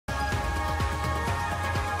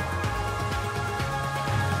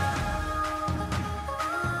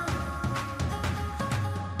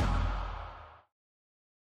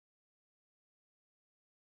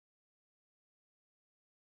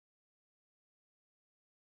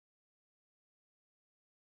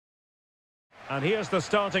And here's the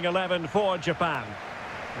starting 11 for Japan.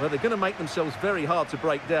 Well, they're going to make themselves very hard to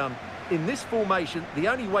break down. In this formation, the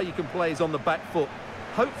only way you can play is on the back foot.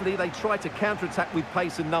 Hopefully they try to counter-attack with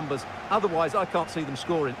pace and numbers. Otherwise, I can't see them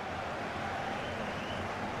scoring.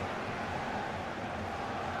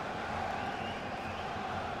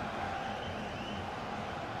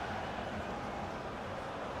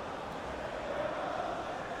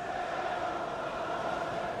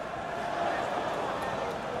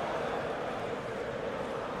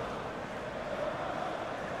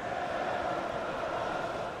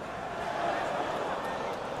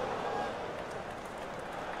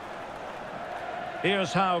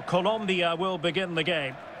 Here's how Colombia will begin the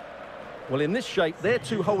game. Well, in this shape, their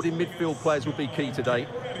two holding midfield players will be key today.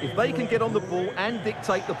 If they can get on the ball and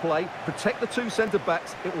dictate the play, protect the two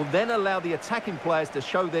centre-backs, it will then allow the attacking players to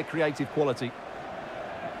show their creative quality.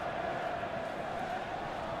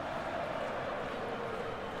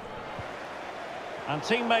 And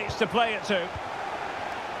teammates to play it to.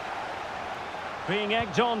 Being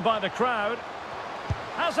egged on by the crowd.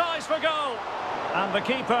 Has eyes for goal. And the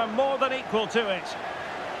keeper more than equal to it.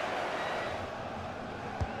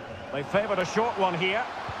 They favoured a short one here.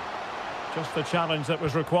 Just the challenge that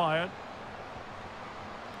was required.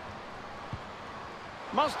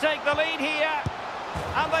 Must take the lead here.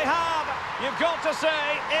 And they have. You've got to say,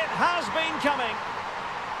 it has been coming.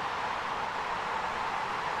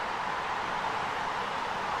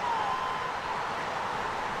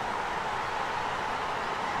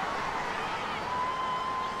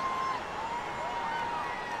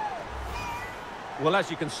 Well,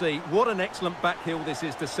 as you can see, what an excellent back heel this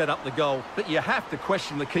is to set up the goal. But you have to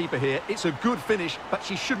question the keeper here. It's a good finish, but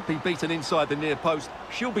she shouldn't be beaten inside the near post.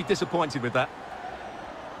 She'll be disappointed with that.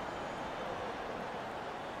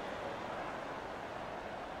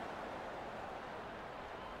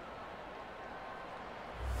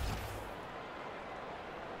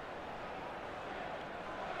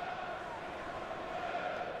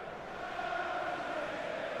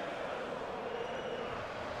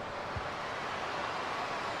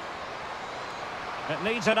 It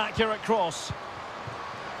needs an accurate cross.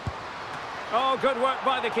 Oh, good work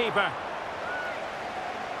by the keeper.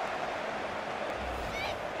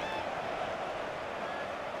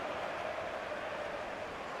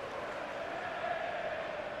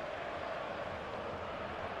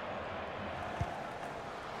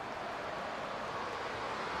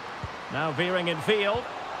 Now veering in field.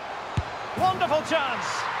 Wonderful chance.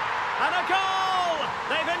 And a goal!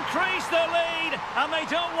 They've increased their lead, and they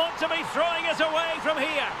don't want to be throwing it away from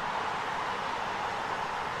here.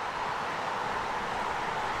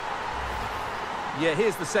 Yeah,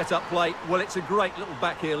 here's the set-up play. Well, it's a great little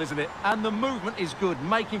back heel, isn't it? And the movement is good,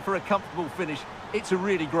 making for a comfortable finish. It's a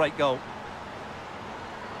really great goal.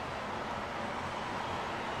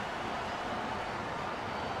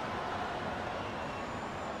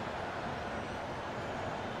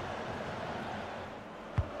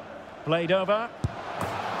 Played over.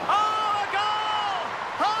 Oh, a goal!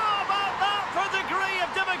 How about that for a degree of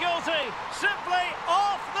difficulty? Simply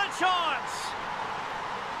off the charts.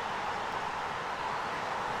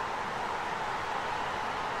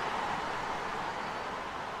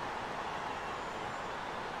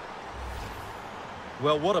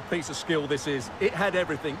 Well, what a piece of skill this is. It had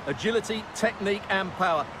everything: agility, technique and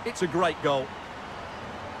power. It's a great goal.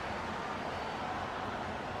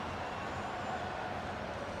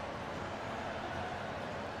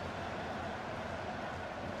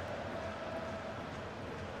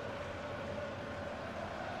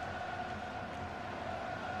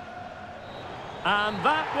 And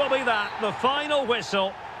that will be that, the final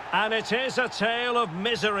whistle. And it is a tale of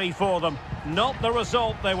misery for them. Not the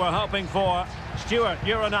result they were hoping for. Stuart,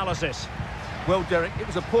 your analysis. Well, Derek, it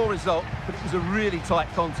was a poor result, but it was a really tight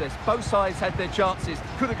contest. Both sides had their chances,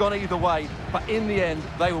 could have gone either way, but in the end,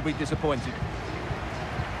 they will be disappointed.